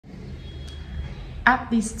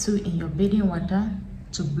Add these two in your bathing water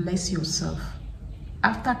to bless yourself.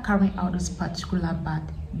 After carrying out this particular bath,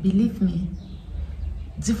 believe me,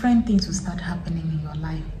 different things will start happening in your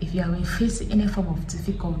life. If you are facing any form of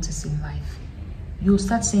difficulties in life, you'll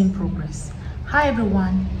start seeing progress. Hi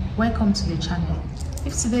everyone, welcome to the channel.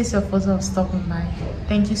 If today is your first time stopping by,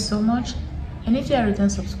 thank you so much. And if you are a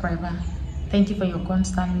return subscriber, thank you for your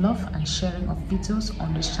constant love and sharing of videos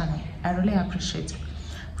on this channel. I really appreciate it.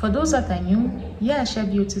 For those that are new, here I share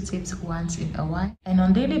beauty tips once in a while, and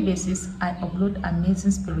on daily basis I upload amazing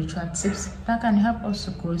spiritual tips that can help us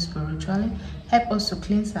to grow spiritually, help us to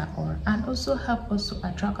cleanse our aura, and also help us to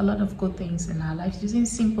attract a lot of good things in our lives using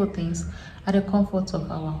simple things at the comfort of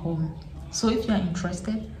our home. So if you are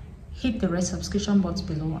interested, hit the red subscription button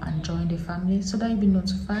below and join the family so that you'll be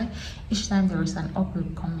notified each time there is an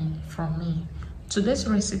upload coming from me. Today's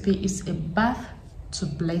recipe is a bath to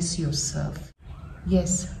bless yourself.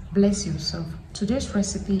 Yes, bless yourself. Today's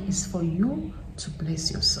recipe is for you to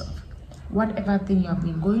bless yourself. Whatever thing you have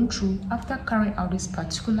been going through, after carrying out this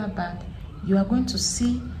particular bath, you are going to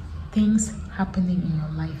see things happening in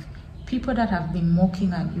your life. People that have been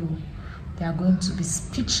mocking at you, they are going to be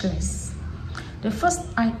speechless. The first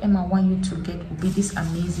item I want you to get will be this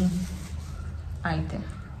amazing item.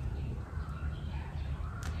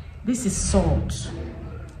 This is salt.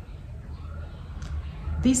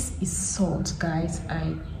 This is salt, guys.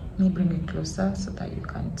 Let me bring it closer so that you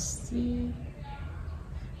can see.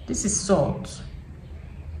 This is salt.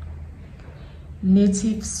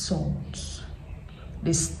 Native salt.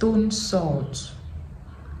 The stone salt.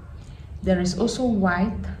 There is also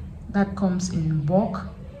white that comes in bulk,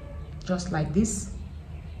 just like this.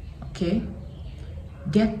 Okay.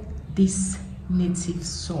 Get this native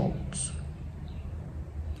salt.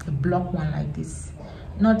 A block one like this.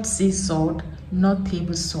 Not sea salt, not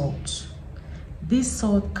table salt. This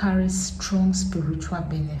salt carries strong spiritual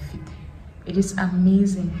benefit. It is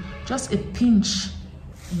amazing. Just a pinch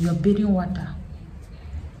in your bathing water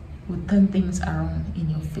will turn things around in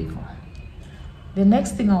your favor. The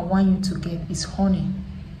next thing I want you to get is honey.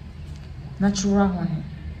 Natural honey.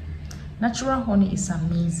 Natural honey is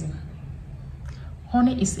amazing.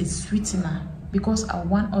 Honey is a sweetener because I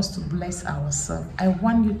want us to bless ourselves. I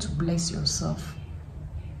want you to bless yourself.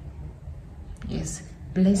 Yes,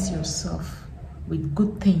 bless yourself with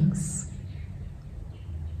good things.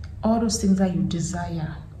 All those things that you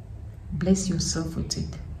desire, bless yourself with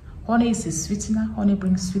it. Honey is a sweetener. Honey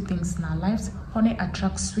brings sweet things in our lives. Honey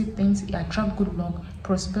attracts sweet things. It attracts good luck,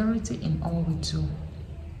 prosperity in all we do.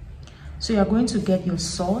 So you're going to get your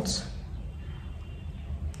salt,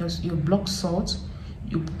 your block salt.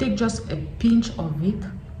 You take just a pinch of it,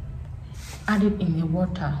 add it in the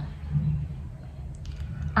water.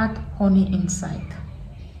 Add honey inside.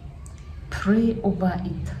 Pray over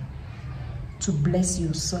it to bless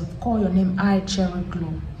yourself. Call your name I Cherry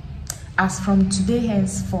Glow. As from today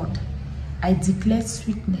henceforth, I declare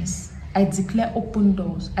sweetness. I declare open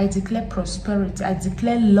doors. I declare prosperity. I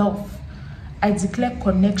declare love. I declare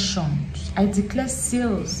connections. I declare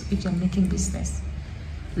sales if you're making business.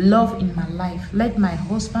 Love in my life. Let my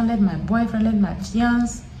husband, let my boyfriend, let my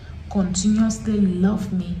fiancé continuously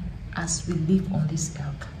love me as we live on this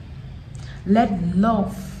earth. Let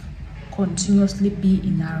love continuously be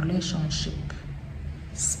in our relationship.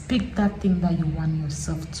 Speak that thing that you want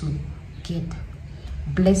yourself to get.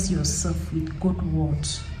 Bless yourself with good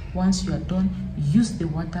words. Once you are done, use the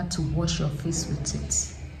water to wash your face with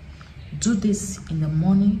it. Do this in the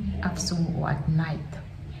morning, afternoon, or at night.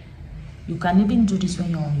 You can even do this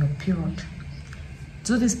when you're on your period.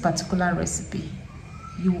 Do this particular recipe.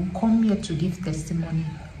 You will come here to give testimony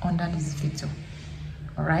under this video.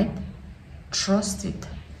 All right, trust it,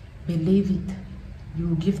 believe it, you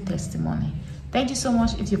will give testimony. Thank you so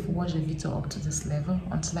much if you've watched the video up to this level.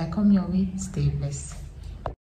 Until I come your way, stay blessed.